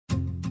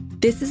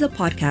This is a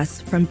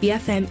podcast from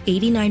BFM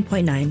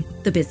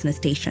 89.9, the business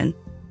station.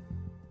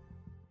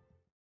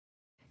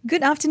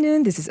 Good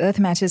afternoon. This is Earth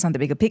Matters on The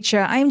Bigger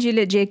Picture. I'm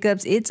Juliet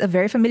Jacobs. It's a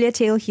very familiar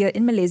tale here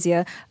in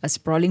Malaysia, a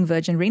sprawling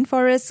virgin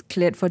rainforest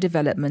cleared for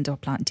development or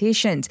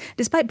plantations.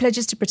 Despite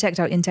pledges to protect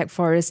our intact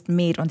forest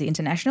made on the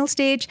international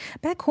stage,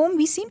 back home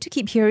we seem to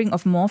keep hearing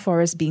of more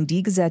forests being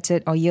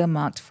degazetted or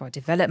earmarked for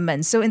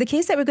development. So in the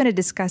case that we're going to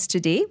discuss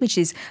today, which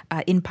is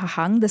in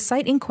Pahang, the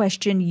site in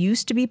question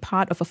used to be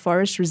part of a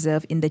forest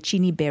reserve in the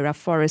Chini Bera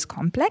Forest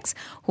Complex,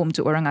 home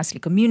to Orang Asli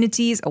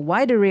communities, a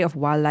wide array of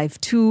wildlife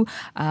too.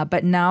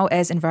 But now,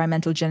 as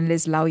environmental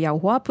journalist Lau Yao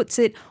Hua puts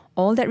it,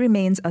 all that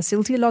remains are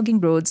silty logging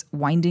roads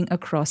winding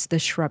across the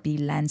shrubby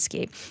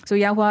landscape. So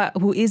Yao Hua,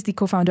 who is the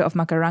co-founder of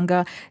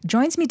Makaranga,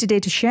 joins me today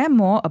to share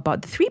more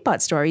about the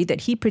three-part story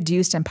that he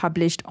produced and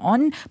published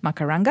on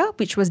Makaranga,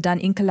 which was done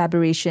in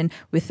collaboration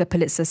with the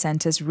Pulitzer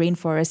Center's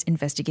Rainforest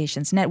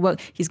Investigations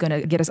Network. He's going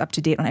to get us up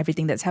to date on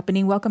everything that's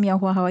happening. Welcome, Yao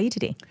Hua. How are you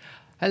today?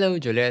 Hello,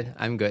 Juliet.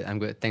 I'm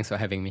good. Thanks for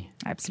having me.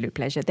 Absolute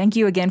pleasure. Thank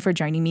you again for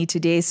joining me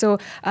today. So,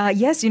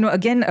 yes,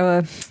 again,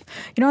 I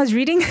was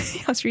reading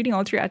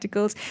all three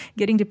articles,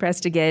 getting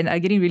depressed again,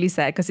 getting really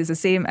sad because it's the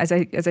same as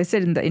I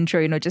said in the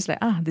intro. Just like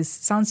this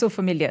sounds so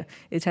familiar.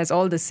 It has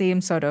all the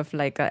same sort of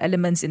like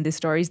elements in the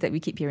stories that we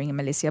keep hearing in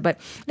Malaysia. But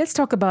let's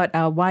talk about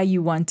why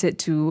you wanted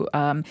to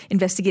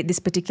investigate this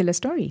particular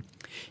story.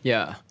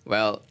 Yeah,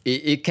 well,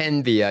 it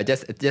can be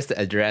just to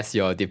address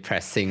your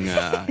depressing,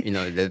 your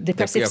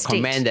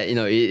comment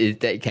that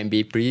that can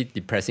be pretty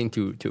depressing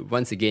to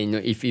once again,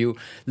 if you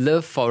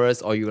love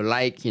forests or you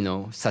like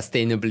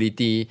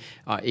sustainability,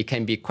 it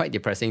can be quite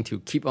depressing to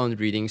keep on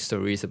reading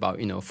stories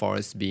about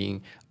forest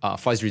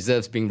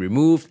reserves being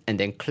removed and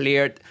then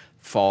cleared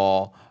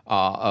for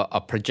a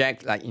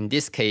project like in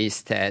this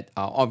case that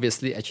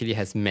obviously actually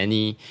has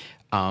many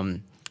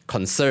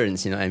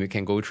concerns, and we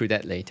can go through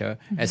that later.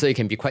 Mm-hmm. And so it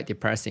can be quite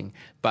depressing.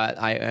 But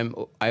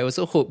I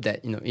also hope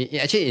that,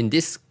 actually in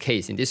this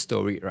case, in this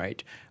story,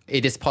 right,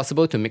 it is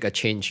possible to make a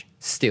change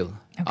still.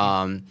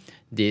 Okay.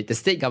 The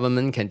state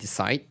government can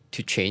decide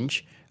to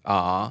change,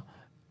 or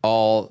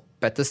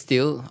better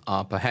still,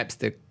 perhaps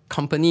the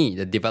company,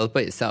 the developer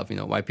itself,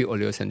 YP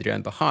Oleo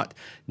Sdn Bhd,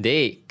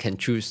 they can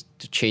choose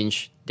to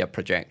change their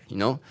project.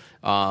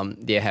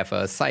 They have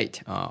a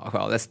site.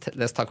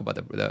 Let's talk about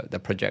the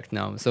project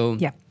now. So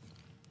yeah.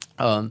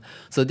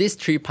 So this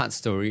three-part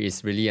story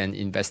is really an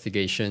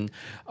investigation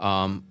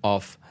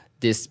of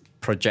this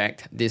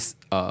project. This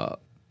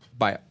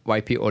by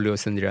YP Oleo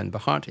Sdn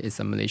Bhd is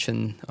a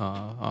Malaysian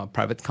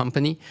private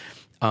company.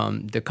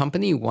 The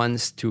company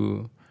wants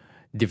to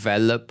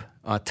develop,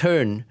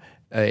 turn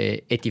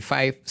a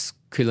 85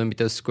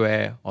 kilometer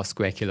square or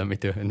square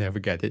kilometer, I never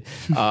get it,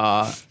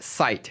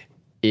 site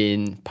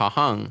in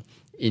Pahang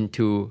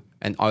into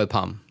an oil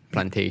palm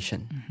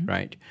plantation, mm-hmm.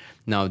 right?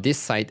 Now, this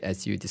site,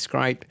 as you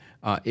described,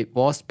 it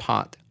was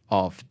part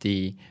of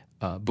the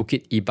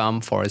Bukit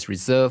Ibam Forest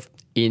Reserve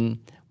in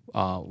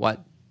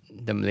what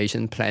the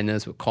Malaysian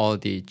planners would call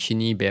the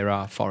Chini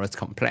Bera Forest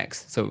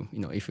Complex. So,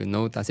 if you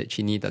know Tasik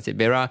Chini, Tasik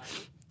Bera,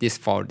 this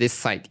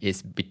site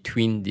is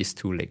between these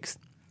two lakes.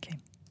 Okay.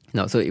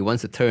 Now, so the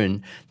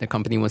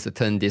company wants to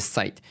turn this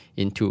site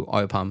into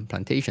oil palm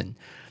plantation.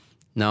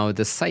 Now,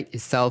 the site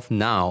itself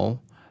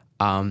now,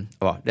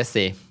 let's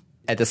say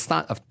at the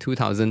start of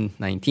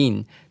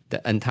 2019,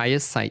 the entire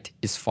site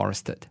is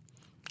forested.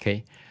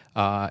 Okay,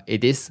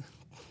 it is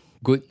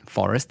good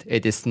forest.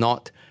 It is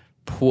not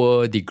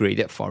poor,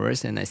 degraded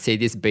forest. And I say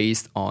this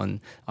based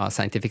on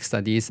scientific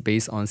studies,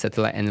 based on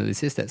satellite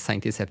analysis that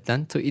scientists have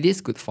done. So it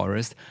is good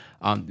forest,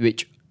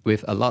 which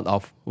with a lot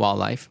of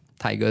wildlife,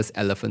 tigers,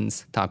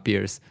 elephants,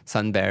 tapirs,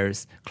 sun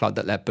bears,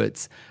 clouded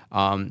leopards.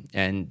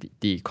 And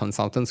the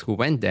consultants who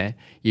went there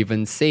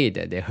even say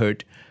that they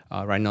heard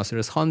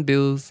rhinoceros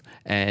hornbills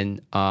and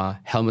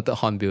helmeted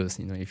hornbills,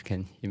 if you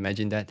can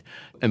imagine that.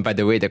 And by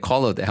the way, the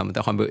call of the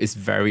helmeted hornbill is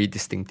very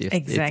distinctive.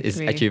 Exactly. It's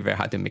actually very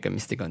hard to make a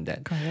mistake on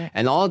that. Correct.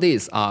 And all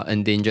these are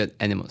endangered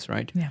animals,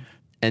 right? Yeah.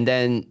 And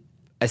then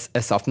as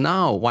of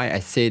now, why I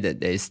say that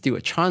there is still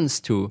a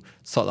chance to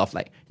sort of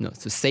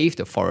to save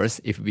the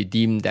forest if we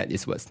deem that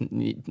is what's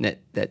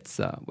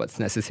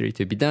necessary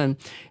to be done,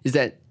 is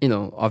that,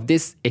 of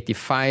this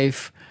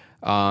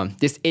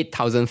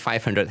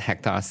 8,500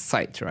 hectare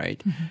site, right?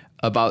 Mm-hmm.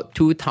 About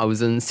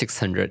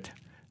 2,600,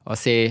 or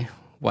say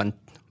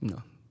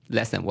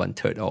less than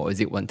 1/3, or is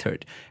it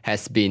 1/3,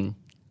 has been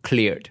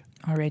cleared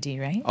already,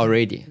 right?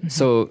 Already. Mm-hmm.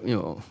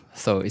 So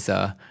so it's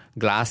a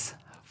glass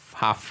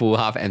half full,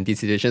 half empty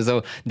situation.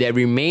 So there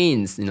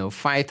remains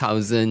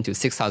 5,000 to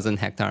 6,000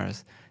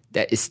 hectares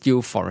that is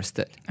still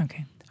forested.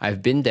 Okay,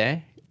 I've been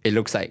there. It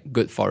looks like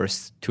good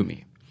forest to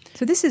me.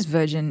 So this is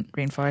virgin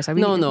rainforest. Are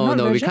we no,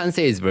 virgin? We can't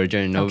say it's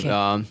virgin. No,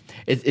 okay.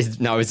 It's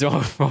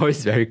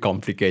always very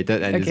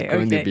complicated, and it's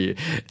going to be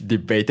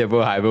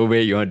debatable however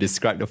way you want to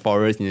describe the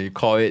forest. You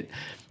call it,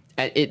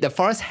 and the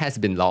forest has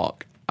been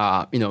logged,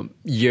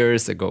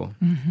 years ago,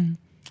 mm-hmm.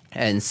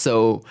 and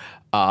so.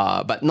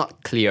 But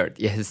not cleared.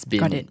 It has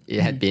been. Got it.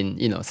 It had been,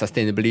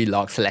 sustainably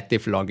logged.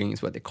 Selective logging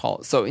is what they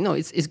call. So,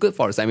 it's good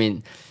for us. I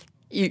mean,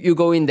 you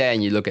go in there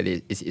and you look at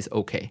it, it's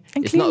okay.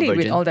 And it's clearly not virgin.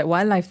 with all that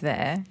wildlife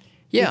there,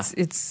 Yeah.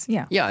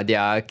 Yeah, there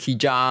are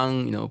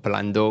kijang,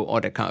 palando, all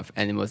that kind of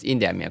animals in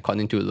there. I mean,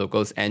 according to the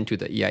locals and to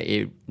the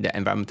EIA, the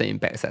Environmental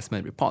Impact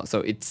Assessment report.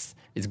 So it's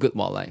good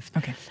wildlife.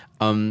 Okay.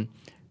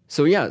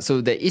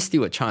 So there is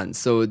still a chance.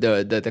 So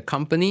the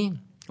company,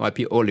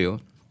 YP Oleo,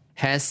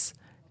 has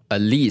a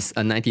lease,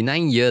 a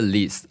 99-year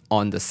lease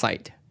on the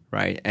site,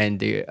 right? And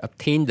they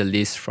obtained the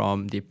lease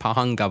from the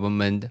Pahang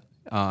government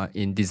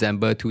in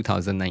December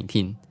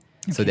 2019.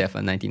 Okay. So they have a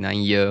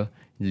 99-year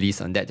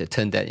lease on that to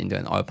turn that into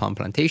an oil palm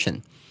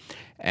plantation.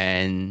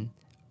 And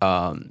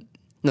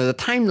the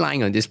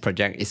timeline on this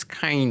project is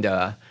kind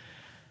of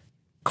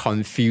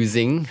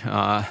confusing.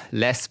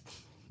 Less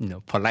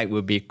polite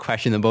would be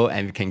questionable,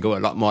 and we can go a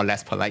lot more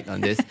less polite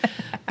on this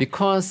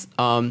because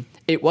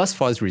it was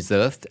forest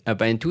reserved,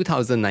 but in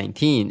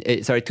 2017,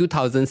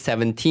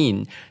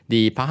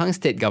 the Pahang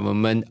state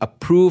government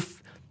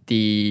approved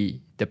the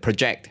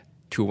project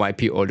to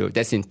YP Oleo.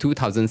 That's in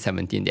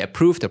 2017. They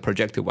approved the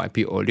project to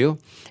YP Oleo.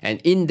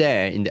 And in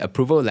the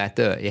approval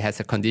letter, it has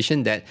a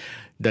condition that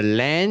the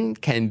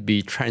land can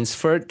be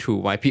transferred to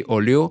YP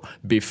Oleo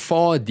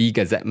before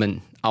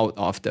degazettement out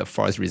of the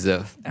forest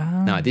reserve.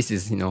 Now, this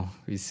is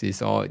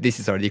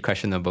already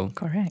questionable.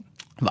 Correct.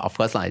 But of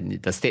course,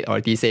 the state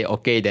already say,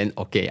 okay, then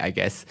okay, I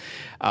guess.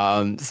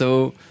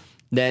 So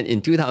then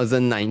in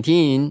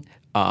 2019,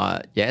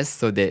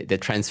 so they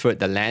transferred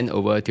the land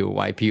over to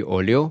YP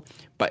Oleo.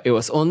 But it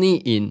was only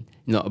in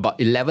about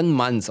 11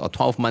 months or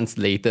 12 months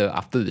later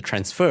after the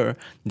transfer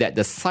that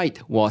the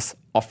site was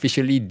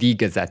officially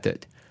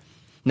degazetted.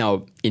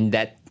 Now, in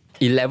that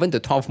 11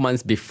 to 12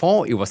 months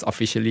before it was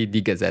officially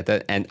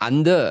degazetted and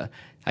under,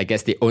 I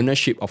guess, the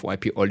ownership of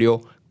YP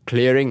Oleo,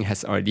 clearing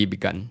has already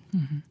begun.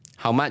 Mm-hmm.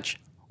 How much?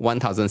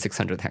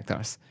 1,600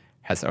 hectares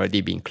has already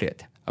been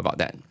cleared about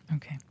that.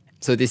 Okay.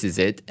 So this is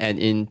it. And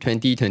in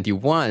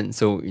 2021,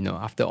 so,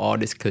 after all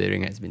this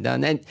clearing has been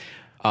done, and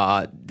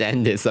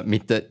then they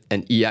submitted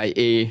an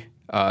EIA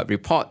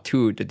report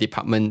to the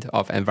Department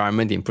of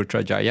Environment in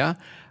Putrajaya,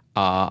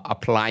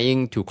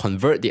 applying to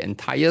convert the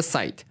entire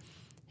site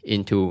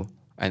into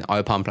an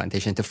oil palm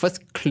plantation, to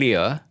first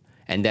clear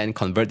and then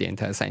convert the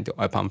entire site into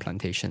oil palm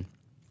plantation.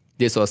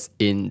 This was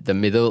in the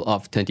middle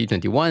of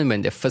 2021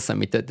 when they first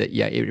submitted the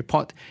EIA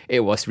report. It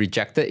was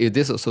rejected.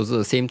 This was also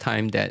the same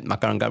time that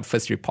Makaranga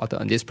first reported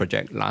on this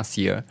project last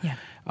year. Yeah.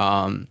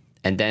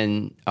 And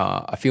then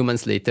a few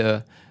months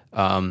later,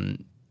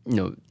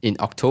 in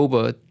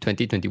October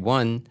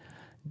 2021,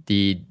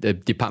 the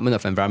Department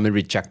of Environment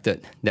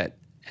rejected that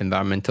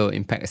environmental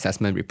impact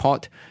assessment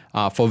report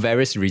for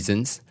various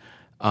reasons,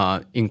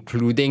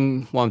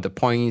 including one of the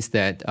points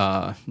that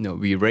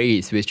we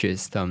raised, which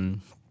is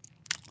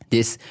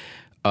this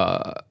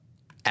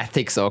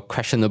ethics or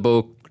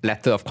questionable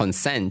letter of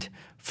consent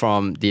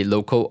from the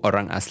local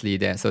Orang Asli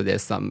there. So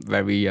there's some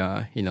very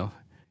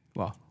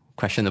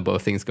questionable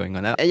things going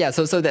on.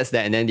 So that's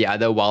that. And then the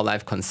other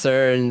wildlife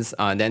concerns.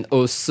 Then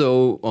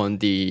also on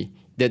the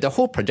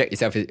whole project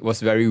itself, it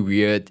was very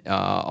weird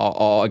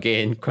or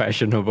again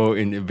questionable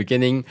in the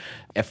beginning.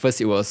 At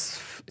first,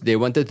 they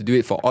wanted to do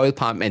it for oil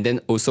palm and then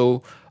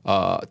also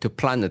to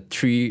plant a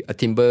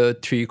timber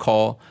tree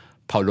called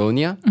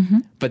Paulonia. Mm-hmm.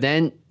 But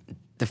then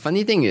the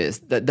funny thing is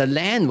that the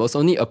land was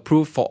only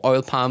approved for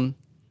oil palm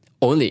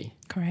only.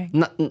 Correct.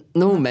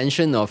 No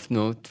mention of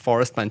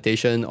forest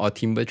plantation or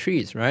timber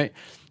trees, right?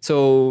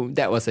 So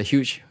that was a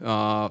huge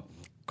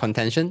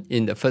contention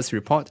in the first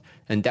report,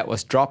 and that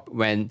was dropped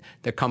when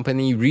the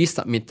company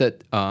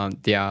resubmitted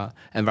their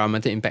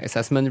environmental impact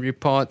assessment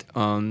report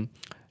in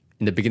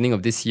the beginning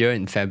of this year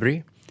in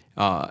February.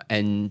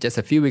 And just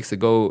a few weeks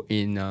ago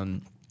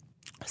in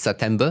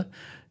September,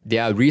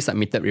 their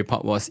resubmitted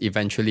report was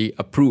eventually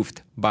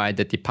approved by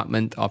the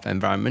Department of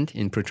Environment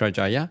in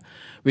Putrajaya,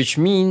 which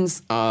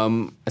means,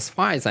 as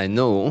far as I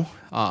know,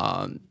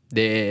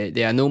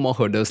 there are no more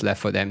hurdles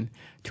left for them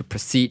to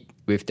proceed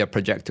with their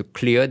project to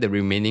clear the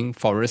remaining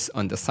forests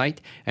on the site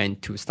and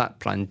to start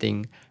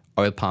planting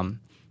oil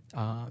palm.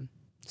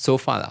 So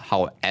far,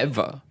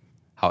 however,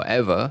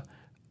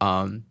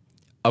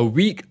 a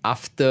week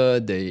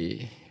after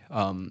the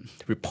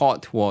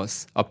report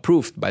was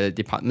approved by the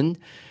department,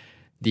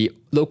 the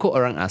local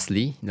Orang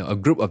Asli, a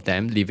group of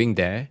them living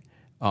there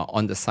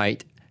on the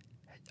site,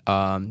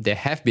 they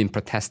have been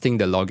protesting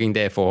the logging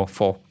there for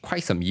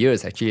quite some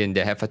years, actually, and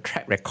they have a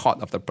track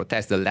record of the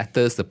protest, the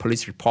letters, the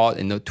police report,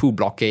 2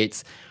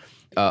 blockades.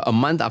 A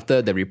month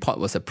after the report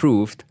was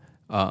approved,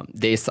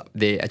 they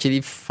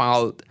actually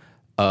filed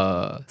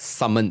a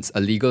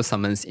legal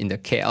summons in the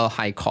KL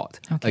High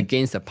Court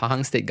against the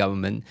Pahang state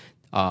government,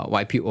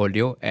 YP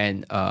Oleo,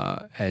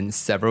 and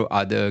several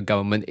other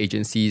government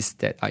agencies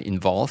that are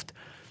involved,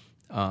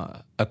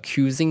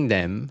 accusing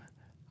them.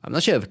 I'm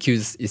not sure if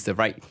accuse is the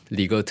right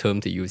legal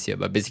term to use here,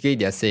 but basically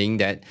they are saying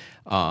that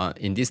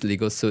in this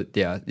legal suit,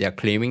 they are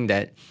claiming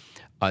that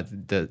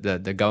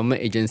the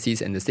government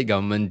agencies and the state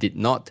government did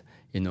not,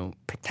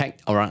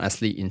 protect Orang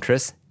Asli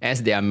interests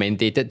as they are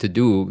mandated to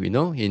do,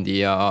 in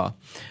the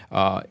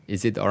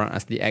is it the Orang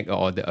Asli Act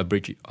or the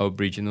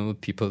Aboriginal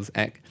Peoples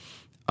Act?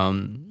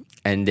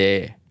 and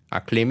they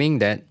are claiming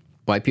that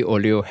YP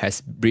Oleo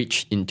has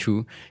breached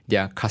into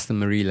their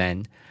customary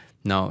land.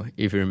 Now,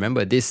 if you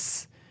remember,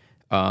 this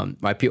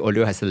YP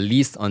Oleo has a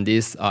lease on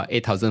this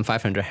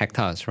 8,500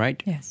 hectares,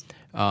 right? Yes.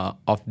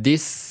 Of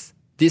this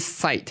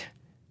site,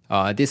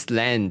 this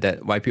land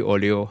that YP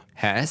Oleo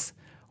has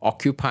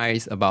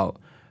occupies about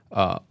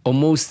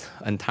almost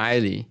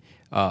entirely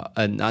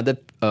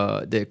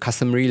the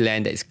customary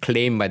land that is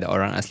claimed by the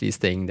Orang Asli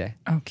staying there.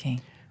 Okay.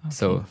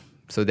 So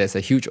there's a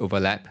huge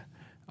overlap.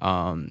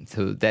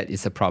 So that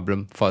is a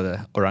problem for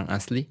the Orang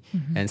Asli,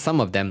 and some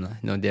of them,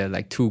 they're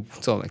like two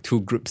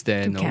groups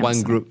there.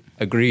 One group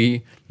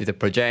agree with the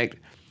project,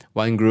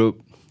 one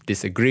group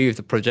disagree with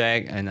the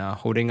project and are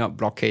holding up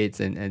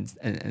blockades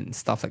and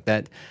stuff like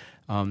that.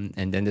 And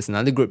then there's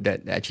another group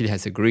that actually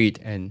has agreed,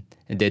 and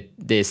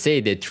they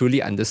say they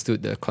truly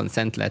understood the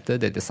consent letter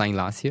that they signed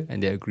last year,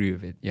 and they agree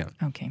with it. Yeah.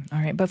 Okay. All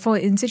right. But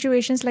in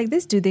situations like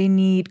this, do they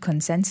need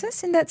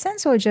consensus in that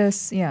sense, or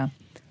just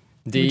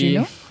do you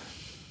know?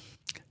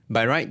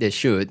 By right, they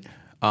should.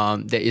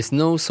 There is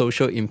no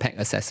social impact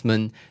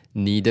assessment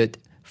needed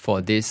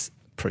for this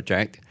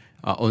project.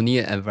 Only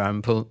an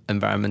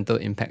environmental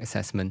impact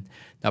assessment.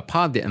 Now,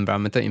 part of the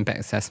environmental impact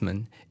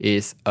assessment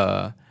is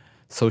a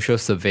social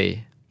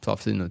survey,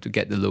 sort of, to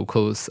get the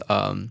locals'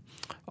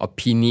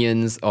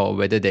 opinions or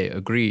whether they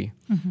agree.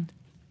 Mm-hmm.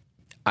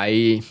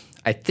 I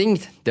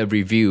think the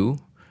review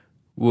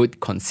would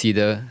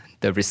consider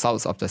the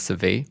results of the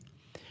survey,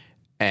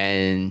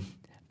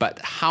 but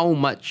how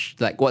much,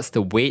 what's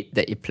the weight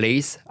that it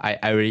plays,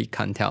 I really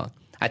can't tell.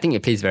 I think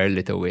it plays very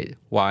little weight.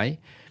 Why?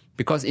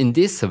 Because in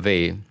this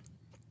survey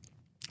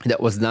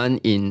that was done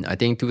in, I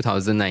think,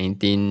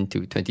 2019 to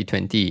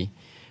 2020,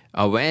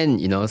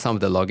 when, some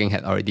of the logging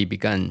had already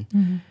begun,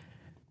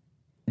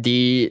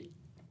 the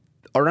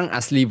Orang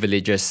Asli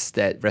villagers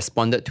that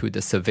responded to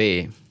the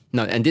survey,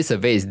 and this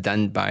survey is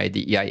done by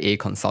the EIA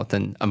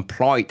consultant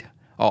employed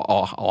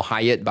or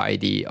hired by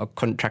or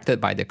contracted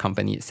by the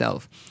company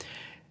itself.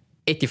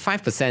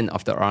 85%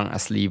 of the Orang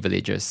Asli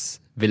villagers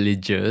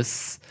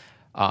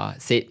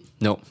said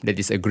no, they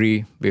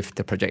disagree with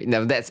the project.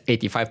 Now that's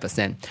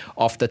 85%.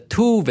 Of the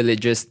two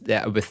villages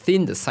that are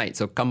within the site,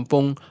 so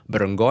Kampung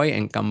Berenggoy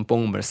and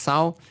Kampung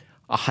Mersau,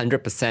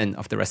 100%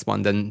 of the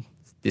respondents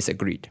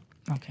disagreed.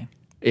 Okay.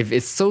 If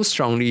it's so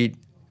strongly,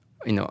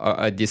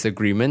 a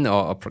disagreement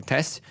or a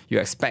protest, you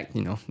expect,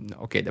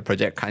 okay, the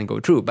project can't go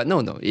through. But no,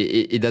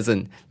 it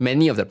doesn't.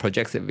 Many of the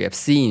projects that we have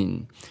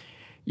seen,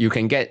 you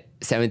can get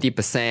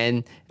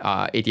 70%,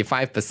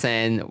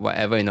 85%,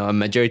 whatever, a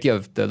majority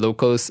of the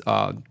locals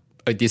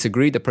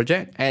disagree with the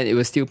project, and it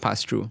will still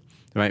pass through,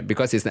 right?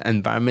 Because it's an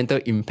environmental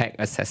impact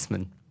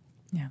assessment.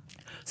 Yeah.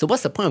 So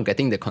what's the point of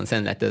getting the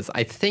consent letters?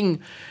 I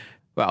think,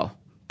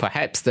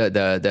 perhaps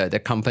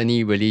the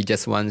company really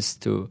just wants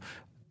to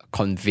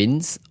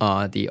convince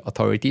the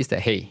authorities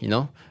that, hey,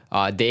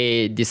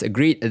 they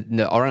disagreed,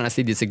 the Orang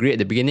Asli disagreed at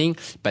the beginning,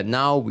 but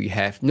now we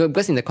have,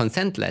 because in the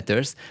consent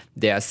letters,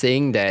 they are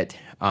saying that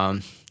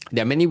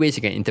there are many ways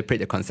you can interpret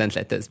the consent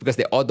letters because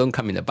they all don't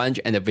come in a bunch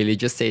and the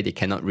villagers say they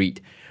cannot read.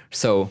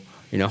 So,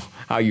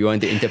 how you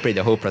want to interpret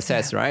the whole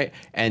process, right?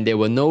 And there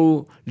were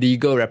no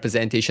legal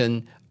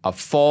representation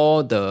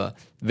for the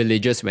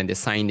villagers when they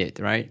signed it,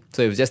 right?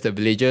 So it was just the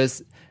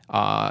villagers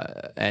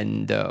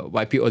and the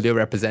YP Oleo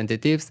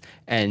representatives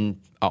and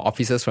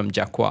officers from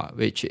JAQUA,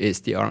 which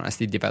is the Orang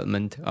Asli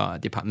Development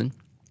Department.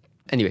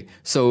 Anyway,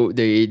 so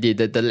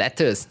the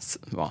letters,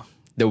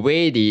 the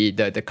way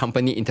the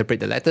company interpret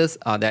the letters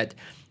are that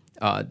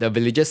the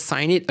villagers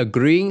sign it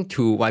agreeing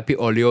to YP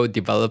Oleo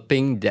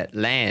developing that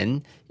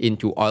land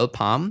into oil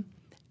palm,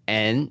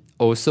 and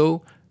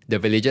also the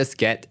villagers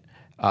get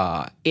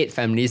 8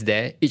 families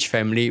there. Each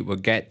family will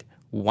get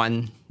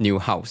 1 new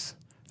house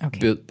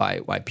built by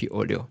YP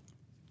Oleo.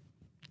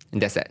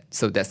 And that's it.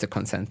 So that's the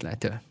consent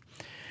letter.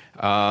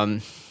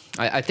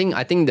 I think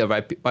the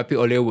YP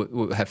Oleo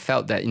would have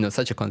felt that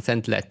such a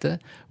consent letter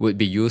would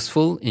be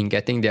useful in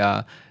getting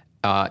their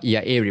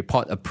EIA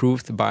report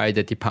approved by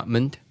the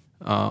Department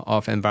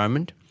of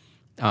Environment.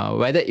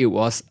 Whether it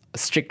was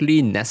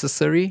strictly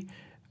necessary,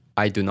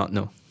 I do not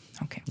know.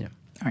 Okay. Yeah.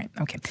 All right.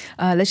 Okay.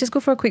 Let's just go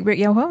for a quick break,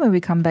 Yao Hua. When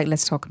we come back,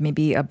 let's talk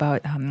maybe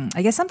about,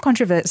 I guess, some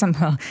controversy.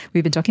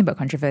 We've been talking about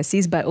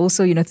controversies, but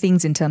also,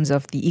 things in terms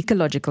of the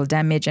ecological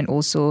damage and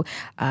also,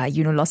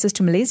 losses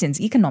to Malaysians,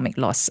 economic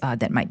loss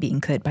that might be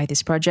incurred by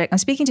this project. I'm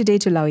speaking today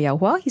to Lau Yao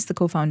Hua. He's the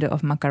co-founder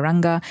of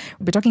Makaranga.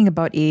 We're talking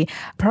about a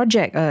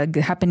project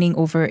happening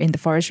over in the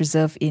forest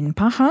reserve in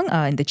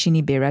Pahang, in the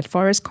Chini Berat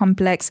Forest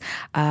Complex.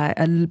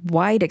 A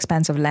wide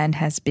expanse of land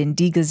has been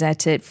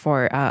degazetted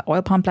for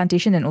oil palm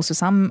plantation and also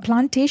some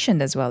plantation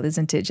as well,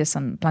 isn't it? Just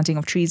some planting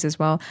of trees as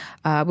well.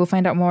 We'll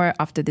find out more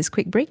after this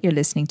quick break. You're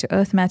listening to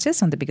Earth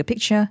Matters on The Bigger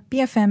Picture,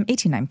 BFM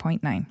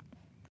 89.9.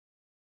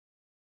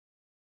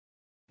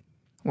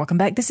 Welcome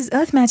back. This is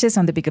Earth Matters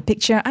on The Bigger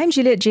Picture. I'm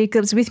Juliet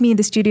Jacobs. With me in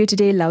the studio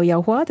today, Lau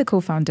Yao Hua, the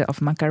co-founder of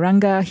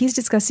Macaranga. He's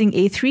discussing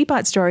a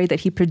 3-part story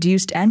that he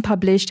produced and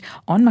published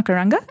on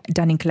Macaranga,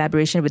 done in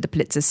collaboration with the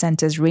Pulitzer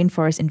Center's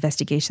Rainforest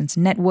Investigations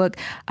Network.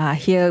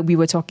 Here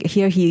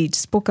he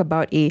spoke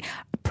about a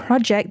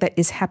project that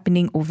is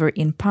happening over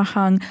in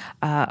Pahang.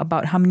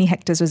 About how many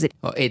hectares was it?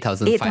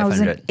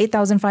 8,500.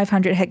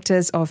 8,500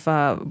 hectares of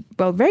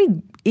very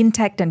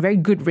intact and very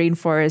good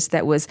rainforest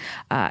that was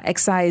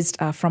excised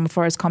from a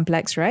forest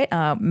complex, right?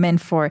 Meant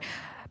for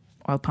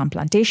oil palm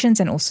plantations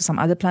and also some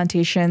other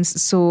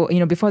plantations. So,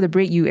 before the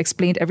break, you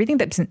explained everything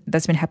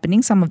that's been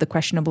happening, some of the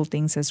questionable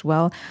things as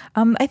well.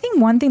 I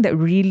think one thing that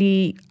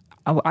really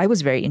I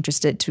was very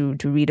interested to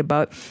read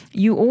about.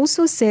 You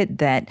also said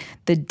that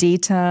the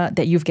data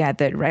that you've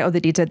gathered, right, or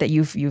the data that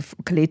you've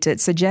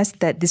collated suggests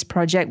that this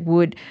project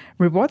would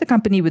reward the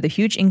company with a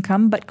huge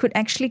income, but could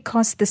actually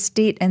cost the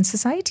state and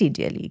society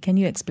dearly. Can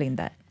you explain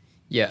that?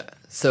 Yeah.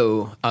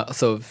 So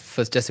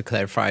first, just to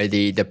clarify,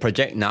 the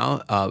project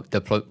now,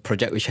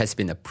 project which has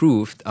been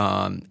approved,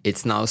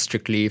 it's now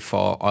strictly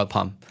for oil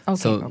palm.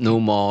 Okay. No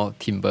more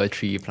timber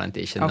tree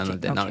plantation, none of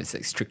that. Now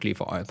it's strictly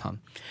for oil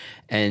palm.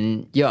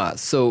 And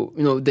so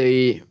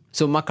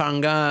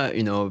Macaranga,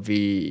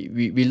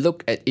 we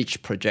look at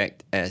each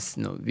project as,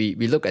 we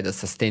look at the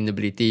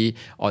sustainability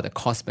or the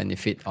cost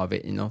benefit of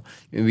it,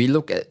 We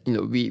look at,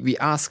 we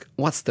ask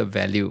what's the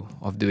value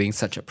of doing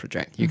such a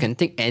project. You can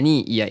take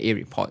any EIA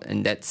report,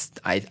 and that's,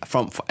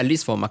 at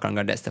least for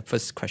Macaranga, that's the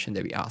first question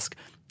that we ask.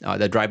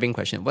 The driving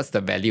question, what's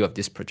the value of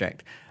this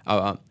project?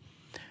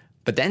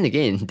 But then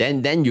again,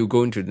 then you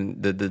go into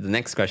the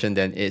next question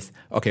then is,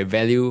 okay,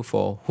 value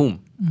for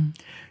whom?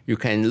 You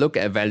can look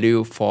at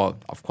value for,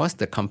 of course,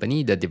 the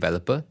company, the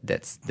developer.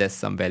 There's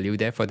some value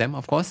there for them,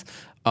 of course.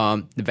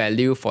 The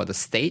value for the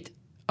state,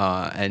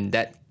 and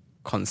that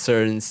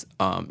concerns,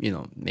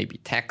 maybe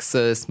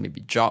taxes,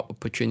 maybe job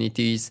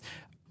opportunities,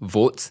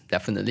 votes,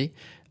 definitely.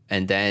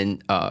 And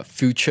then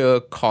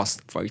future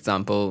costs, for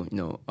example,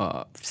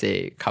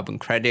 say carbon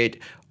credit,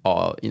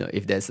 or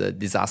if there's a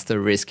disaster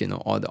risk,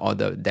 all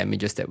the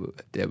damages that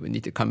will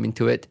need to come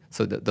into it.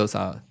 So those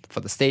are for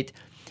the state.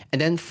 And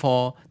then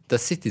for the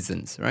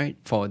citizens, right?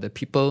 For the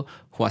people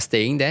who are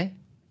staying there,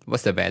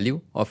 what's the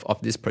value of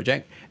this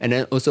project? And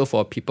then also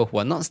for people who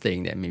are not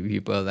staying there, maybe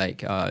people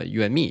like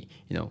you and me,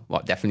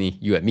 definitely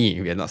you and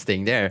me, we are not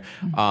staying there.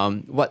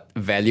 What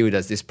value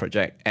does this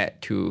project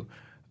add to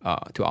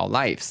our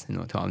lives,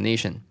 to our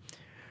nation?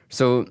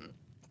 So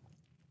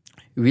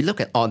we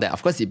look at all that.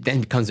 Of course, it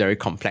then becomes very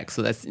complex.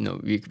 So let's,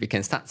 we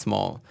can start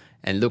small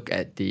and look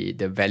at the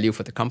value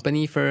for the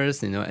company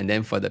first, and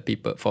then for the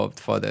people,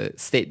 for the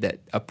state that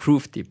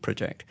approved the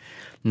project.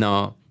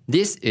 Now,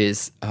 this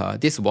was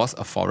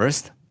a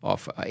forest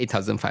of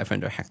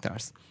 8,500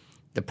 hectares.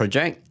 The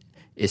project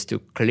is to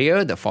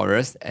clear the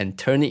forest and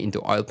turn it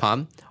into oil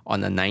palm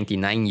on a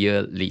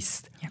 99-year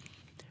lease. Yeah.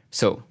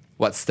 So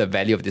what's the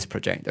value of this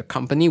project? The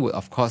company would,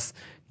 of course,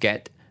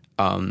 get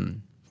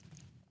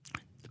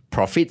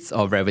profits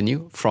or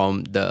revenue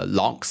from the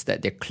logs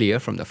that they clear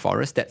from the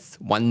forest. That's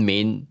one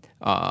main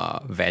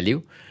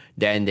value.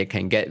 Then they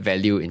can get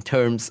value in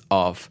terms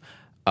of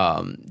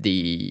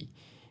the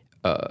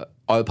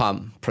oil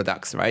palm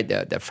products, right?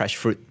 The fresh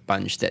fruit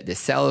bunch that they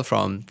sell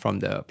from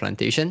the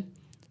plantation.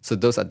 So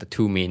those are the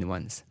two main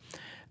ones.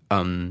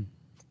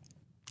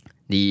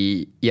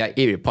 The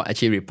EIA report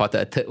actually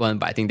reported a third one,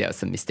 but I think there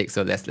was a mistake,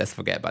 so let's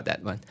forget about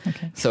that one.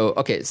 Okay. So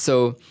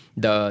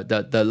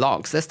the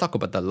logs. Let's talk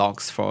about the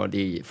logs for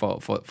the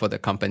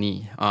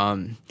company.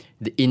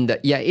 In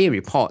the EIA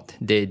report,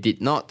 they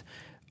did not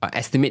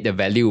estimate the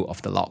value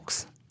of the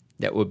logs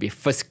that would be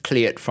first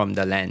cleared from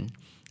the land.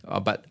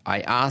 But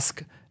I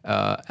asked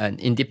an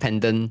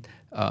independent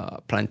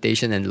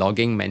plantation and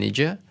logging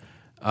manager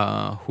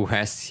who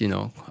has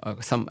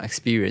some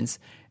experience.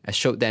 I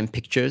showed them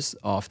pictures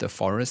of the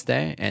forest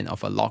there and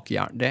of a log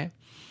yard there.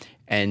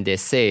 And they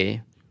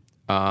say,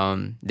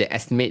 they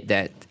estimate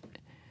that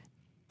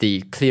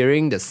the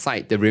clearing the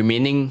site, the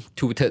remaining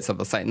 2/3 of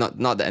the site,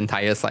 not the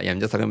entire site,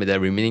 I'm just talking about the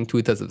remaining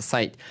 2/3 of the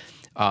site,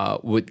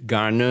 would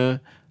garner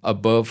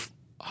above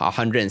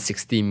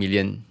 160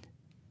 million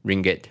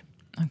ringgit.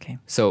 Okay.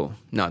 So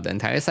now the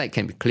entire site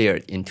can be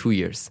cleared in 2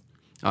 years.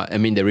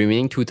 The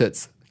remaining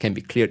 2/3 can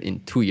be cleared in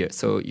 2 years.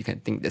 So you can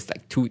think there's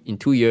in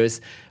 2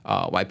 years,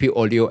 YP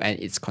Oleo and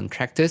its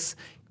contractors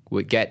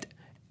would get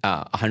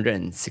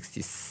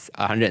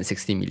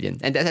 160 million.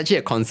 And that's actually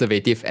a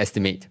conservative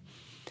estimate.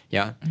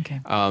 Yeah. Okay.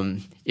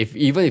 If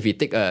you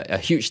take a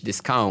huge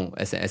discount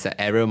as an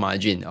error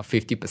margin of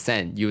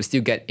 50%, you will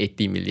still get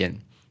 80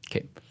 million.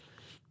 Okay.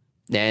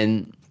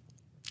 Then,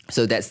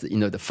 so that's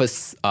the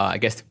first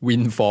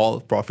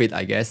windfall profit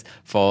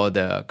for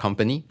the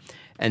company.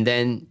 And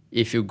then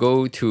if you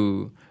go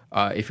to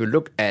if you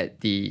look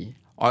at the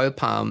oil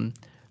palm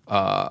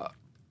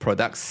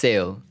product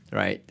sale,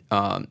 right?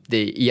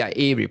 The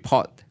EIA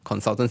report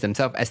consultants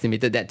themselves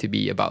estimated that to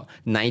be about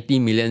 90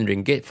 million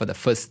ringgit for the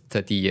first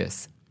 30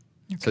 years.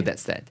 Okay. So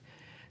that's that.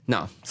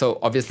 Now, so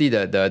obviously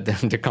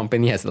the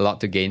company has a lot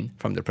to gain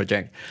from the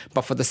project.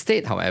 But for the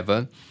state,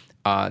 however,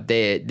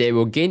 they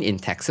will gain in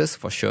taxes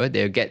for sure.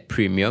 They'll get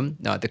premium.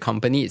 The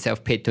company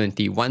itself paid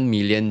 21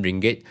 million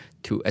ringgit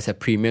as a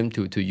premium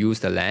to use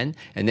the land.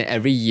 And then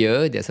every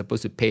year, they're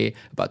supposed to pay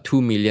about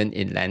 2 million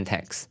in land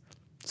tax.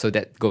 So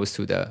that goes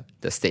to the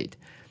state.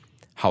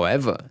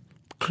 However,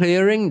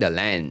 clearing the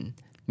land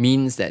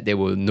means that there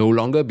will no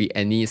longer be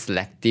any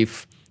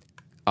selective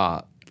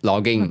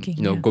logging,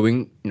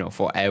 going,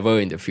 forever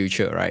in the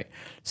future, right?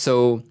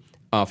 So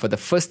for the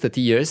first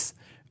 30 years,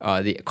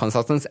 the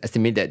consultants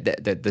estimate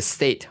that the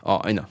state,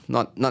 or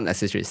not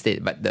necessarily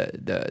state, but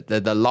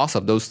the loss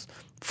of those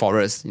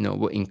forests,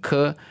 will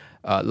incur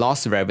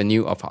lost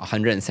revenue of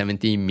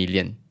 170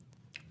 million,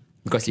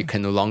 because you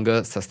can no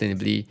longer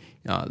sustainably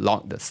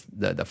log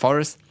the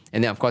forest.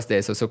 And then, of course,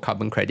 there's also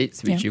carbon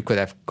credits, which you could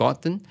have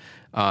gotten.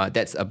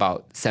 That's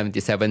about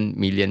 77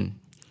 million.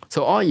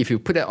 So if you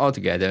put that all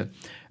together,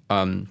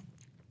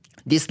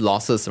 these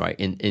losses, right,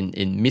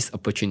 in missed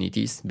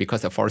opportunities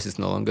because the forest is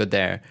no longer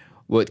there,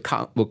 will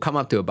come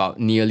up to about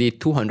nearly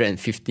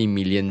 250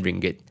 million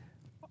ringgit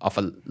of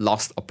a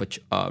lost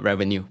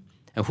revenue.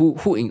 And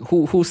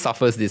who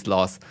suffers this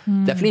loss?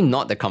 Definitely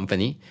not the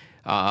company.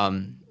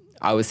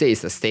 I would say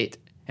it's the state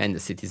and the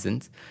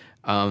citizens.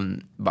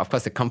 But of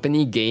course, the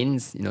company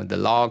gains, the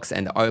logs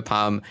and the oil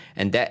palm,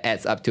 and that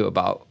adds up to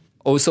about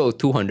also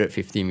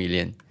 250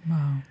 million.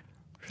 Wow.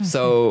 Okay.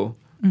 So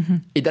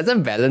it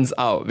doesn't balance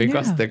out,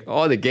 because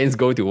all the gains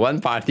go to one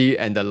party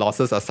and the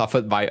losses are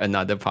suffered by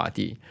another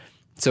party.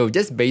 So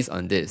just based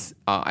on this,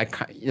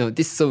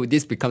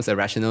 this becomes a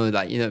rational,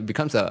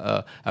 becomes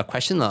a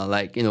question,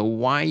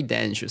 why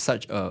then should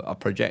such a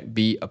project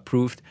be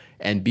approved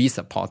and be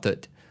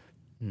supported?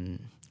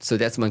 So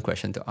that's one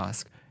question to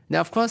ask. Now,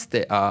 of course,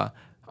 there are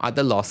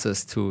other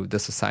losses to the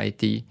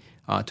society,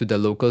 to the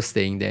locals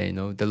staying there.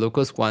 The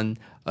locals want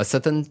a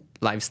certain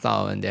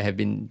lifestyle, and they have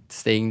been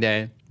staying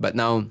there, but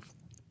now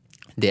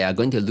they are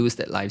going to lose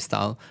that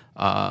lifestyle,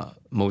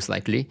 most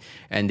likely,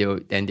 and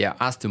they are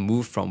asked to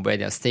move from where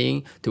they are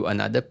staying to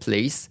another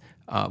place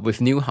with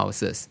new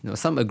houses.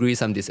 Some agree,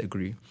 some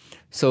disagree.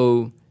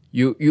 So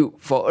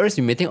for us,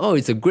 you may think,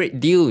 it's a great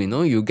deal.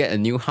 You get a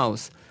new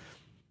house,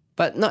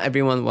 but not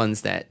everyone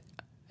wants that.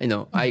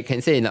 I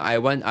can say,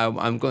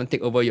 I'm going to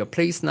take over your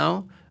place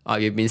now.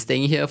 You've been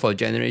staying here for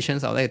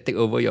generations. I'd like to take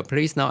over your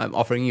place now. I'm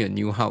offering you a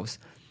new house.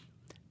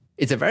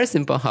 It's a very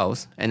simple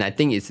house, and I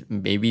think it's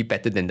maybe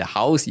better than the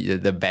house,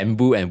 the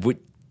bamboo and wood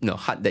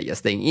hut that you're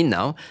staying in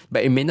now.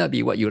 But it may not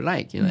be what you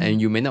like,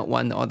 and you may not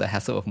want all the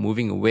hassle of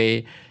moving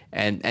away,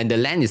 and the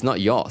land is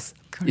not yours.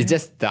 Correct. It's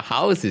just the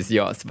house is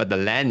yours, but the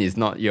land is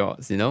not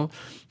yours.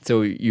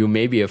 So you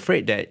may be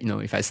afraid that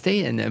if I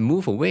stay and then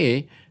move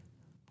away,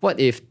 what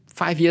if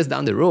 5 years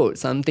down the road,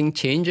 something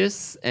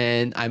changes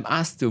and I'm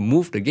asked to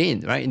move again,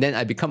 right? And then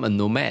I become a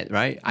nomad,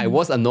 right? I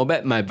was a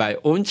nomad by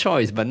own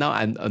choice, but now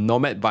I'm a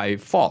nomad by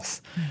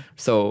force.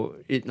 So,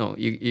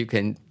 you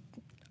can,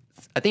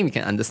 I think we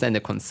can understand the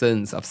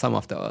concerns of some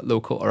of the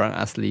local orang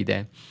asli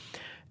there.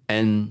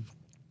 And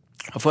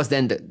of course,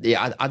 then the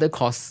other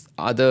costs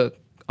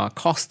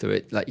to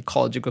it, like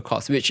ecological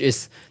costs, which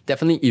is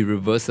definitely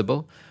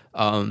irreversible.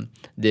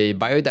 The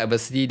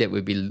biodiversity that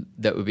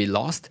will be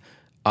lost.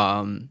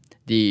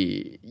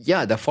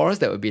 The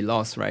forest that would be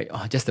lost, right?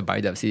 Just the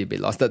biodiversity would be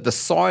lost. The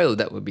soil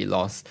that would be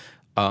lost,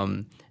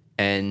 and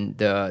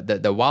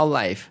the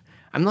wildlife.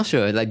 I'm not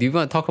sure. Do you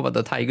want to talk about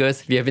the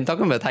tigers? We have been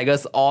talking about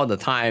tigers all the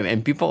time,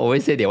 and people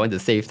always say they want to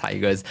save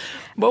tigers.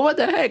 But what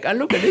the heck? I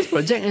look at this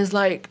project and it's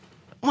like,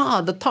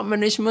 wow, the top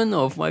management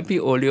of YP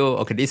Oleo.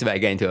 Okay, this is where I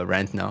get into a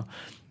rant now.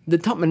 The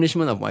top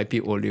management of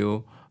YP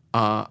Oleo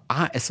are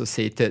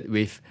associated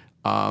with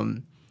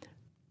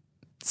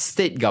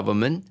state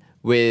government,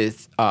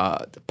 with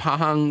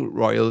Pahang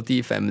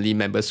royalty family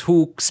members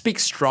who speak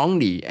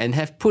strongly and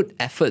have put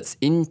efforts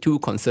into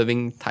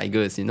conserving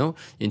tigers,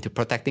 into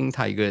protecting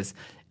tigers.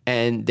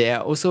 And they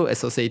are also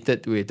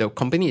associated with, the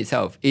company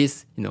itself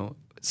is,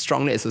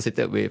 strongly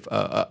associated with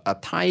a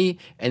Thai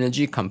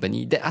energy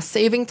company that are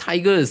saving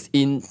tigers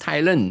in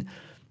Thailand.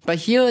 But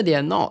here they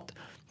are not.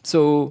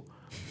 So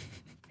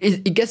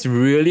it gets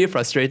really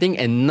frustrating,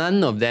 and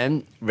none of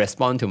them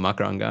respond to Mak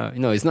Rangga.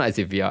 It's not as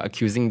if we are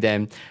accusing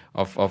them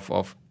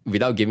of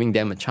without giving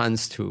them a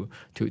chance to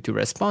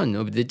respond.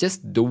 They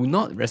just do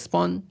not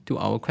respond to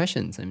our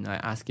questions. I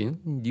ask do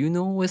you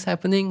know what's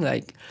happening?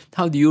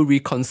 How do you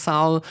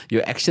reconcile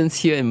your actions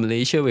here in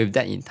Malaysia with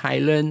that in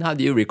Thailand? How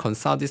do you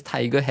reconcile this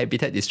tiger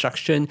habitat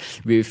destruction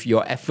with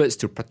your efforts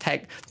to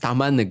protect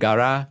Taman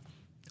Negara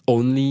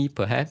only,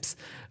 perhaps?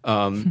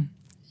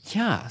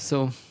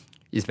 So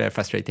it's very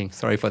frustrating.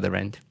 Sorry for the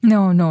rant.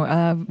 No,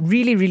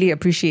 really, really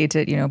appreciate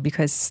it,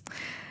 because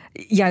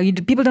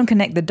people don't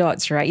connect the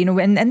dots, right?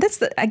 And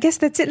that's I guess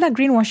that's it, like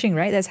greenwashing,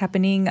 right? That's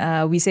happening.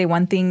 We say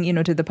one thing,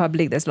 to the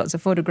public. There's lots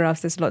of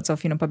photographs. There's lots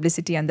of,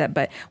 publicity on that.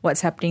 But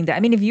what's happening there?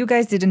 If you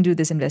guys didn't do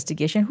this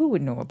investigation, who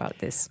would know about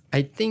this?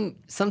 I think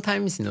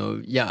sometimes,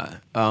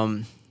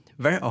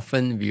 very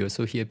often we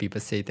also hear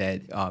people say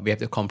that we have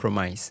to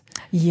compromise.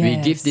 Yes.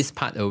 We give this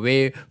part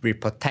away, we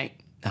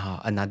protect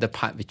another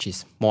part which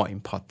is more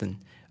important.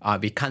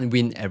 We can't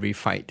win every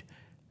fight.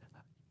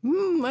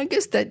 I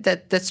guess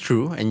that's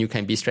true, and you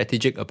can be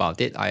strategic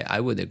about it. I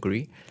would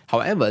agree.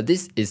 However,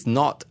 this is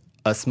not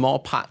a small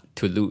part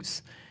to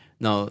lose.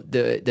 Now,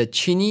 the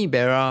Chini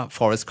Bera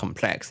Forest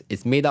Complex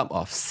is made up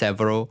of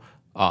several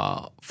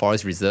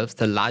forest reserves,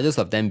 the largest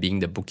of them being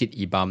the Bukit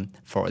Ibam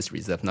Forest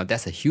Reserve. Now,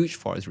 that's a huge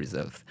forest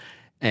reserve.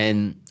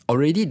 And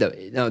already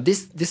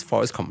this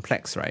forest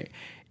complex, right,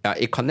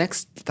 it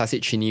connects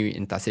Tasik Chini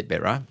and Tasik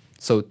Bera,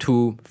 so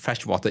two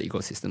freshwater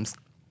ecosystems.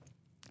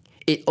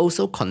 It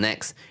also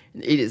connects.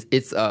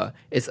 It's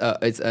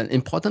an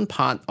important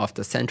part of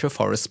the Central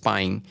Forest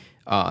Spine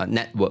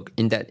network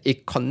in that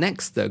it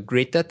connects the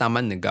Greater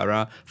Taman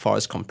Negara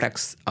Forest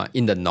Complex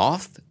in the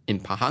north in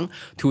Pahang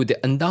to the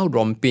Endau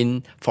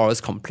Rompin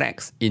Forest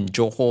Complex in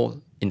Johor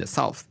in the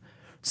south.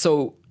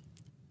 So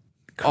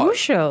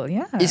crucial,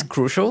 yeah. It's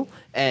crucial.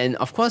 And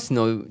of course,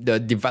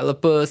 the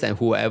developers and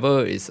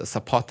whoever is a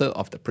supporter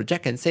of the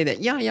project can say that,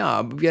 we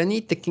are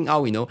only taking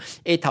out,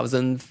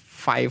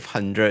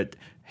 8,500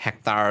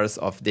 hectares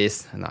of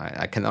this. And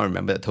I cannot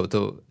remember the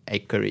total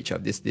acreage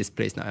of this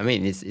place now. I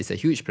mean, it's a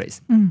huge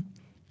place.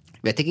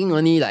 We're taking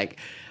only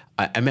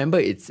I remember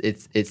it's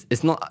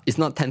not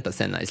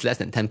 10%, it's less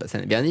than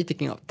 10%. We're only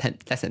taking out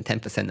less than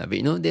 10% of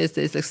it.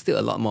 There's still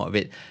a lot more of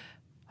it.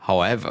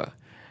 However,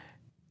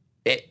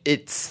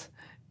 it's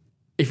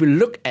if you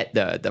look at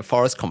the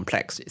forest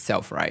complex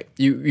itself, right,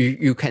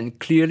 you can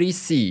clearly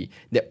see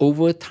that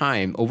over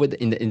time,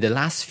 in the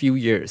last few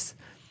years,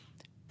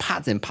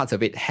 parts and parts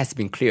of it has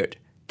been cleared,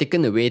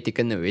 taken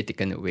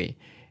away.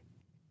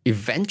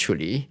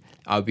 Eventually,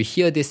 we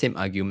hear this same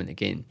argument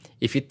again.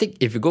 If you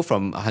go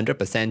from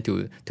 100%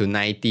 to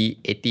 90,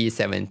 80,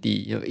 70,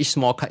 each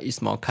small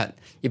cut,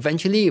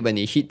 eventually when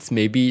it hits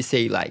maybe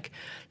say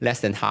less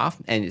than half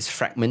and it's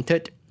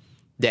fragmented,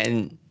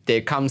 then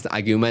there comes the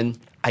argument,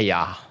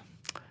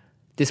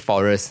 this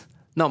forest,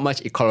 not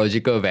much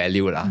ecological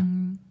value lah.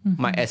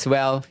 Might as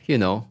well,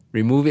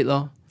 remove it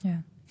lor.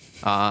 Yeah.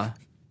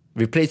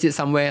 Replace it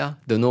somewhere,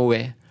 don't know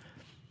where.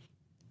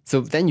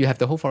 So then you have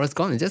the whole forest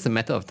gone. It's just a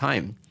matter of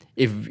time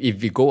if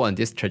we go on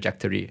this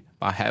trajectory.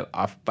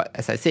 But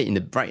as I said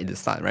right at the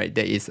start, right,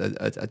 there is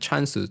a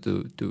chance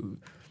to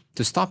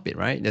stop it,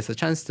 right? There's a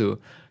chance to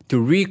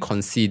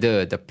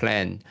reconsider the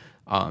plan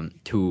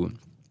to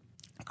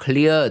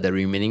clear the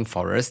remaining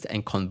forest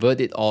and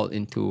convert it all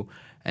into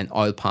an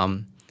oil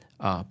palm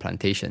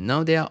plantation.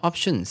 Now there are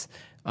options,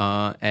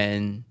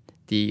 and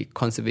the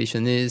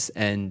conservationists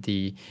and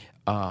the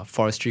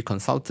forestry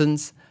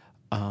consultants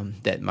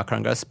that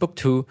Makarangara spoke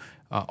to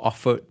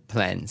offered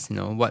plans,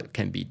 what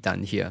can be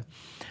done here.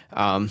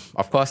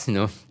 Of course,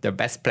 the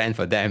best plan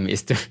for them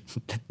is to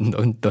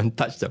don't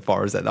touch the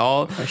forest at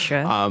all. For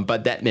sure.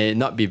 But that may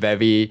not be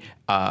very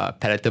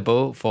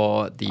palatable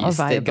for the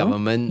state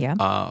government.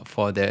 Yeah.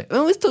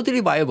 It's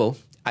totally viable.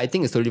 I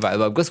think it's totally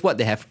viable because what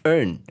they have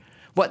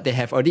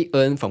already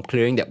earned from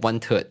clearing that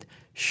 1/3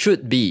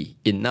 should be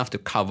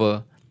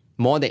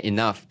more than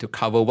enough to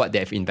cover what they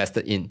have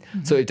invested in.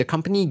 So if the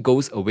company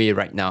goes away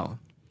right now,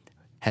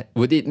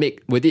 would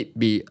it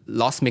be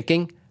loss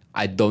making?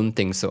 I don't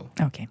think so.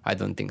 Okay. I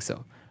don't think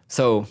so.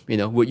 So,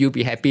 would you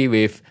be happy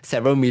with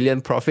several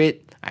million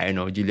profit? I don't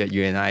know, Juliet,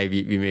 you and I,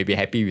 we may be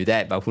happy with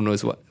that, but who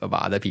knows what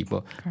about other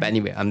people. Correct. But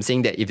anyway, I'm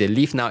saying that if they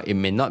leave now, it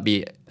may not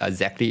be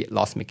exactly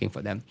loss making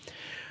for them.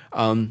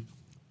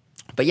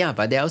 But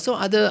there are also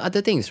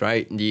other things,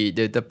 right?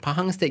 The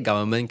Pahang state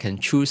government can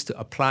choose to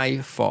apply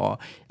for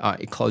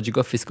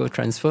ecological fiscal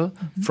transfer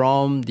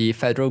from the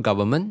federal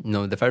government.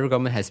 The federal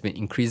government has been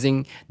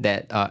increasing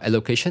that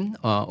allocation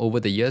over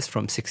the years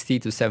from 60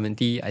 to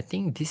 70. I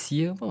think this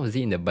year, what was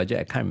it in the budget?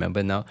 I can't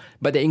remember now.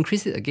 But they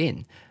increased it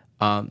again.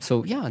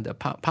 The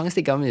Pahang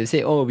state government will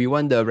say, we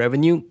want the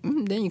revenue.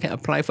 Then you can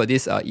apply for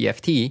this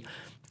EFT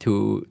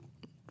to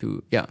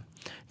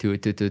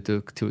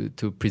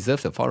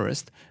preserve the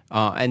forest.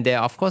 And there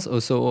are, of course,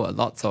 also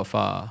lots of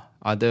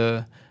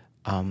other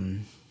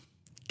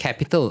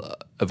capital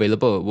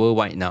available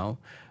worldwide now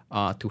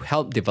to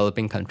help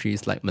developing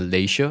countries like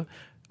Malaysia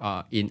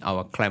in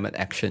our climate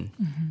action.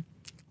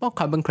 Well,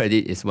 carbon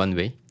credit is one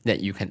way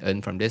that you can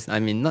earn from this. I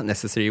mean, not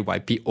necessarily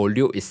YP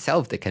Oleo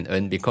itself they can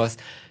earn, because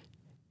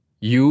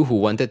you who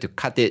wanted to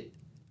cut it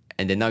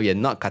and then now you're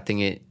not cutting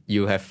it,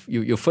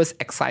 you first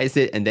excise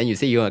it and then you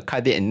say you want to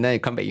cut it, and then you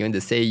come back, you want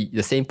to say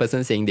the same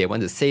person saying they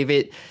want to save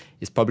it.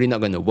 It's probably not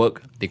going to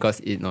work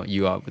because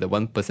you are the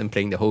one person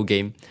playing the whole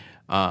game.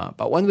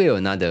 But one way or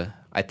another,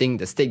 I think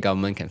the state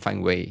government can find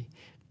a way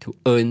to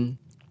earn,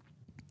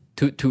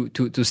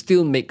 to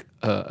still make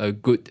a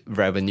good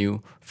revenue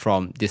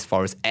from this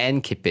forest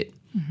and keep it.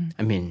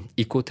 I mean,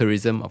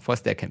 ecotourism, of course,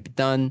 that can be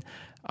done.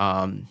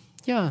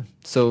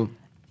 So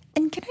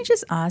And can I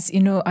just ask,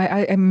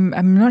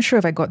 I'm not sure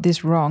if I got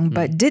this wrong,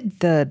 but did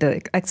the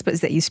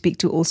experts that you speak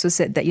to also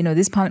said that,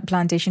 this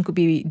plantation could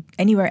be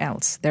anywhere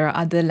else? There are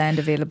other land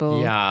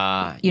available.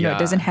 Yeah. It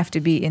doesn't have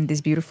to be in this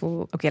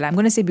beautiful, I'm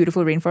going to say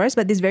beautiful rainforest,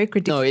 but this very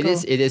critical. No, it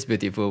is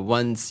beautiful.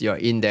 Once you're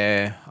in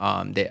there,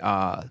 there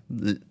are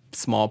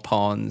small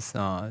ponds.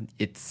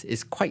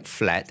 It's quite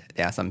flat.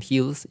 There are some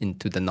hills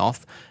into the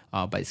north,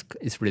 but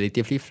it's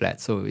relatively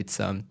flat. So it's,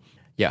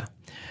 there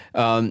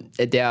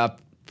are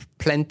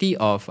plenty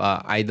of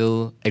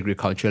idle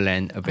agricultural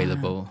land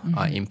available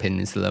in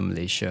Peninsular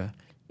Malaysia.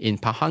 In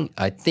Pahang,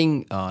 I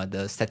think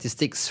the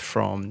statistics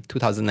from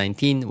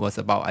 2019 was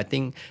about,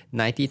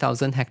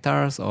 90,000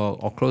 hectares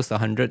or close to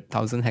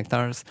 100,000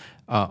 hectares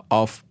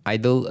of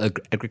idle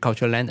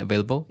agricultural land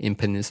available in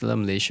Peninsular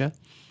Malaysia.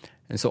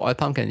 And so oil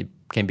palm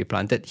can be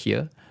planted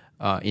here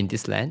in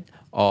this land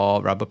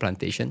or rubber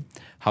plantation.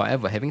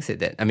 However, having said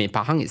that,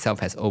 Pahang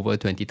itself has over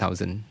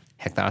 20,000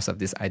 hectares of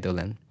this idle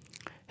land.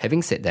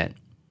 Having said that,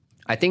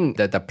 I think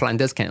that the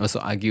planters can also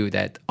argue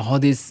that all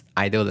this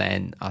idle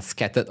land are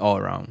scattered all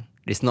around.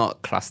 It's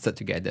not clustered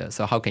together.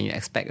 So how can you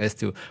expect us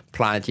to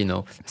plant,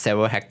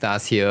 several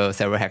hectares here,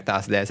 several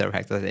hectares there, several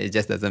hectares there? It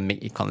just doesn't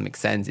make economic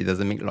sense. It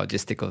doesn't make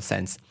logistical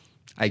sense.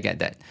 I get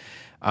that.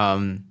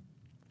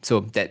 So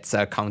that's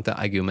a counter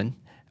argument.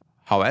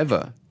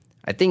 However,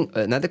 I think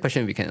another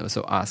question we can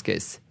also ask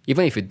is,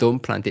 even if you don't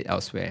plant it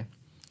elsewhere,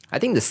 I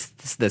think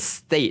the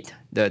state,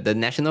 the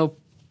national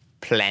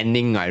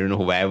planning, I don't know,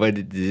 whoever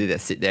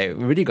that sit there,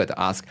 we really got to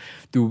ask,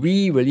 do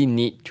we really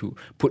need to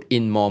put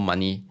in more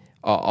money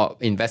or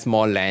invest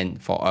more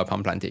land for oil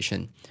palm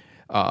plantation?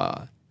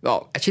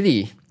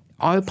 Actually,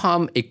 oil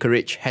palm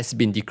acreage has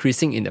been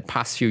decreasing in the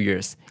past few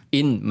years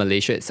in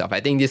Malaysia itself. I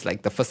think this is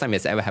like the first time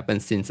it's ever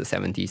happened since the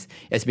 70s.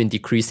 It's been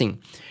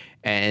decreasing.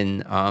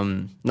 And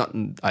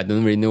I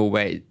don't really know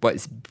what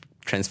it's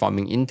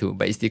transforming into,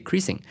 but it's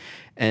decreasing.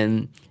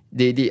 And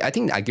I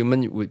think the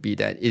argument would be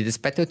that it is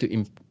better to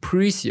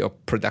increase your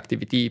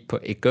productivity per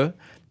acre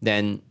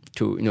than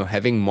to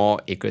having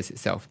more acres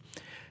itself.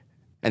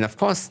 And of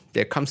course,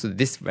 there comes to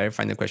this very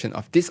final question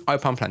of this oil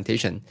palm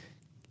plantation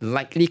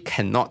likely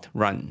cannot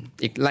run.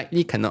 It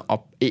likely cannot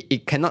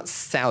it cannot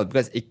sell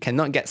because it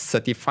cannot get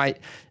certified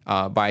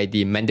by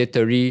the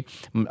mandatory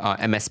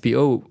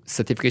MSPO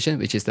certification,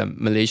 which is the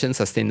Malaysian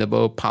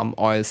Sustainable Palm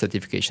Oil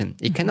Certification.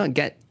 It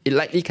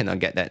likely cannot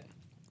get that.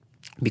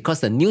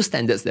 Because the new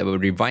standards that were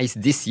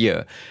revised this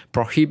year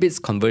prohibits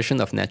conversion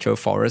of natural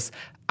forests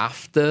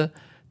after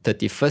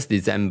 31st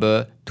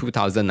December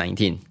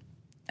 2019.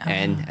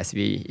 And if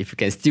you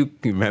can still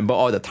remember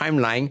all the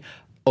timeline,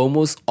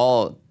 almost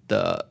all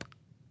the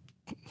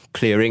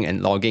clearing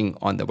and logging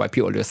on the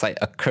YP Oleo site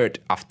occurred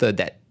after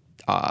that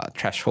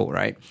threshold,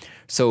 right?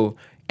 So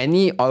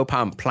any oil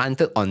palm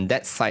planted on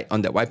that site,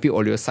 on the YP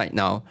Oleo site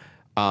now,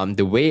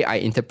 the way I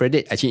interpret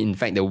it, actually, in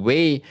fact, the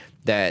way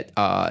that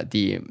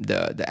the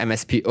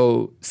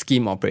MSPO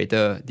scheme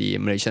operator, the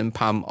Malaysian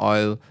Palm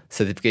Oil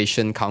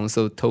Certification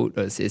Council told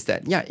us is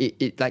that,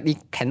 it likely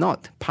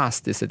cannot pass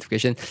the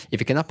certification.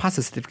 If it cannot pass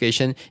the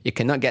certification, it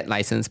cannot get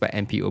licensed by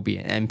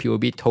MPOB. And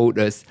MPOB told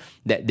us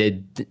that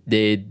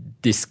they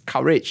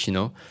discourage,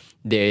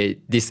 they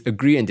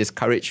disagree and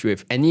discourage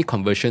with any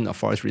conversion of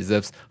forest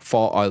reserves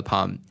for oil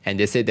palm. And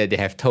they said that they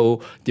have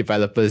told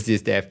developers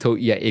this, they have told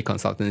EIA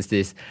consultants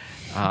this.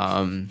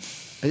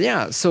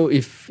 So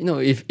if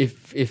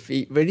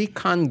it really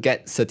can't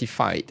get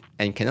certified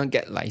and cannot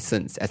get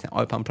licensed as an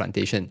oil palm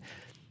plantation,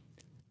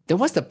 then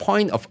what's the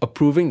point of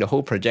approving the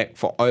whole project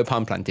for oil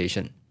palm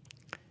plantation?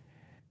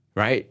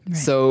 Right?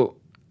 So,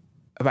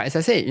 but as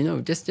I say,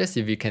 just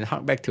if you can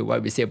hark back to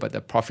what we say about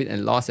the profit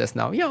and loss just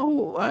now,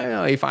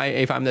 if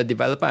I'm the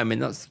developer, I may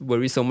not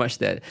worry so much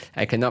that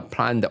I cannot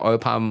plant the oil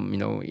palm,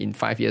 in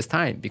 5 years'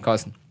 time,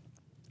 because,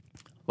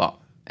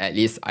 at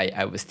least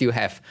I will still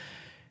have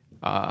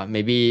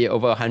maybe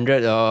over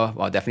 100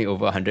 definitely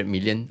over 100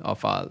 million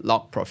of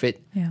log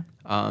profit. Yeah.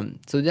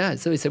 So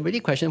it's a really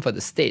question for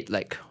the state.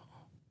 Like,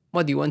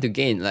 what do you want to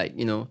gain? Like,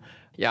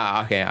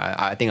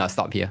 I think I'll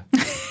stop here.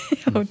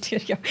 Oh dear,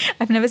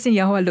 I've never seen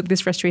Yahua look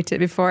this frustrated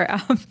before.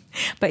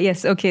 But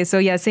yes, okay. So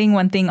saying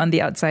one thing on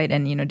the outside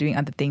and doing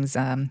other things,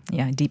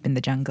 deep in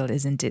the jungle,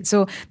 isn't it?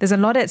 So there's a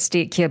lot at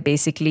stake here.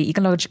 Basically,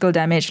 ecological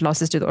damage,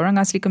 losses to the Orang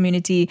Asli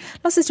community,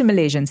 losses to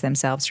Malaysians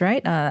themselves,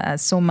 right?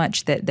 So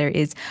much that there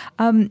is.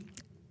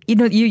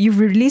 You've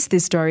released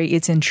this story.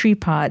 It's in 3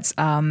 parts.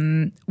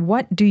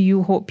 What do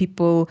you hope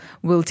people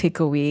will take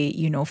away,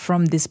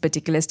 from this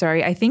particular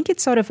story? I think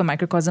it's sort of a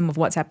microcosm of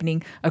what's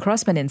happening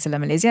across Peninsular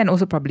Malaysia and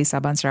also probably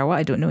Sabah and Sarawak.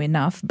 I don't know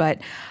enough.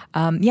 But,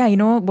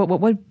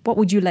 what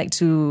would you like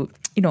to,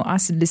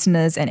 ask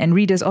listeners and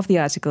readers of the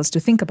articles to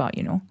think about,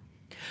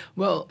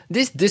 Well,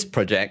 this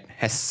project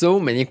has so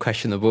many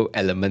questionable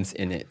elements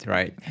in it,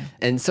 right? Yeah.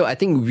 And so I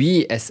think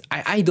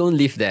I don't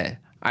live there.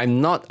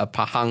 I'm not a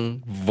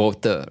Pahang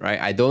voter, right?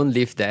 I don't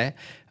live there.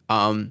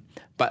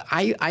 But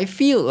I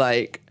feel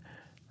like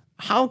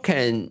how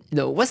can,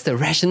 what's the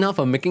rationale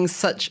for making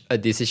such a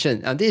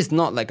decision? This is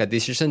not like a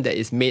decision that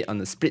is made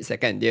on a split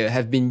second. There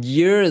have been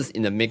years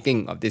in the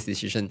making of this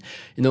decision.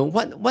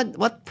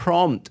 What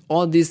prompt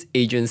all these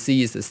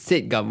agencies, the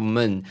state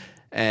government,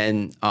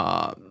 and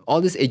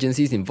all these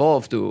agencies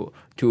involved to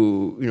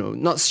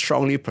not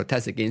strongly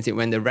protest against it,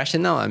 when the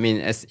rationale,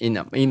 as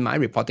in my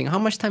reporting, how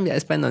much time did I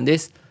spend on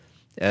this?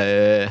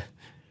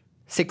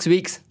 6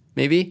 weeks,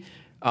 maybe,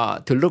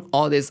 to look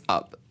all this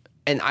up.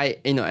 And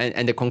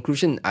and the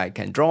conclusion I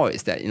can draw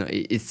is that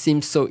it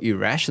seems so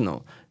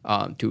irrational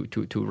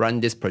to run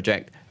this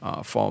project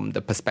from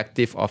the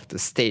perspective of the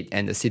state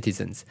and the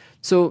citizens.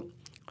 So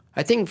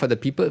I think for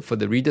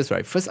the readers,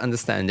 right, first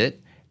understand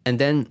it, and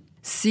then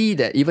see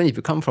that even if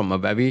you come from a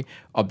very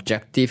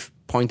objective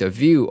point of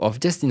view of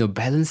just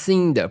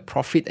balancing the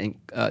profit and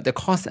the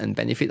cost and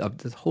benefit of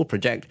the whole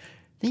project,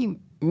 then you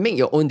make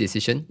your own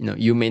decision.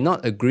 You may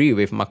not agree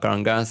with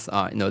Makaranga's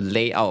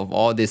layout of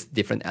all these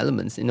different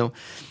elements,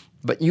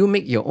 but you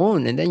make your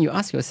own, and then you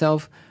ask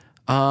yourself,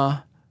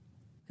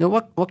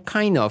 what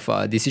kind of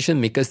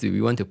decision makers do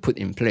we want to put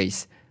in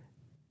place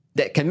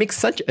that can make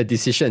such a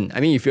decision?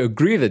 If you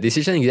agree with the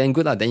decision, then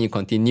good, then you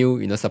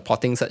continue,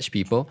 supporting such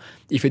people.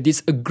 If you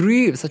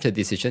disagree with such a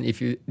decision,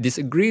 if you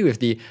disagree with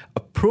the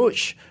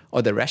approach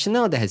or the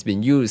rationale that has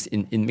been used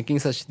in making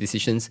such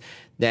decisions,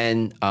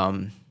 then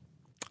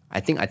I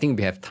think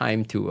we have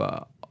time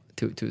to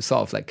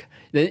sort of like,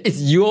 then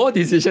it's your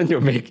decision to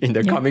make in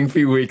the coming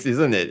few weeks,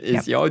 isn't it?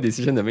 It's your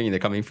decision to make in the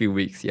coming few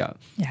weeks, yeah.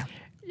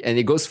 And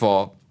it goes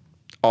for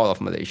all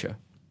of Malaysia,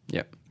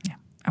 yeah.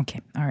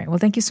 Okay. All right. Well,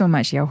 thank you so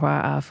much, Yao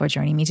Hua, for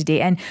joining me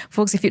today. And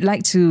folks, if you'd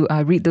like to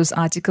read those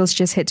articles,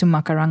 just head to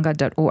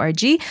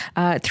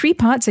makaranga.org. 3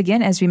 parts,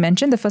 again, as we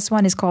mentioned. The first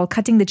one is called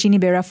Cutting the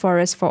Chinibera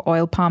Forest for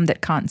Oil Palm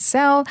That Can't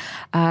Sell.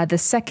 The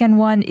second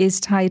one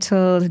is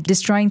titled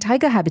Destroying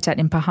Tiger Habitat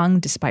in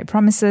Pahang Despite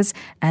Promises.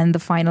 And the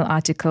final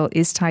article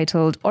is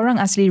titled Orang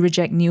Asli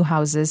Reject New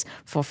Houses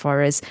for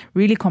Forests.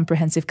 Really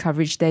comprehensive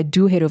coverage there.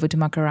 Do head over to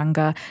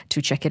Makaranga to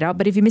check it out.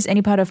 But if you missed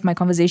any part of my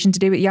conversation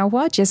today with Yao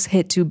Hua, just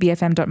head to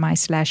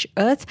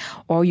bfm.my/earth,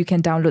 or you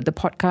can download the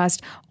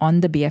podcast on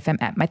the BFM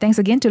app. My thanks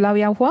again to Lau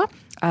Yao Hua,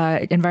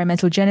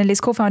 environmental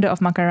journalist, co-founder of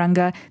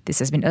Makaranga. This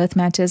has been Earth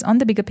Matters on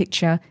The Bigger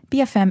Picture,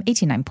 BFM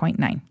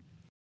 89.9.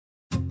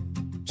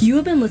 You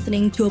have been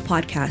listening to a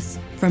podcast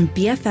from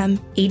BFM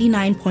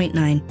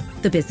 89.9,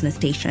 the business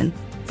station.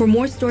 For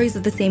more stories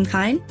of the same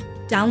kind,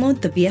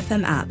 download the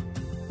BFM app.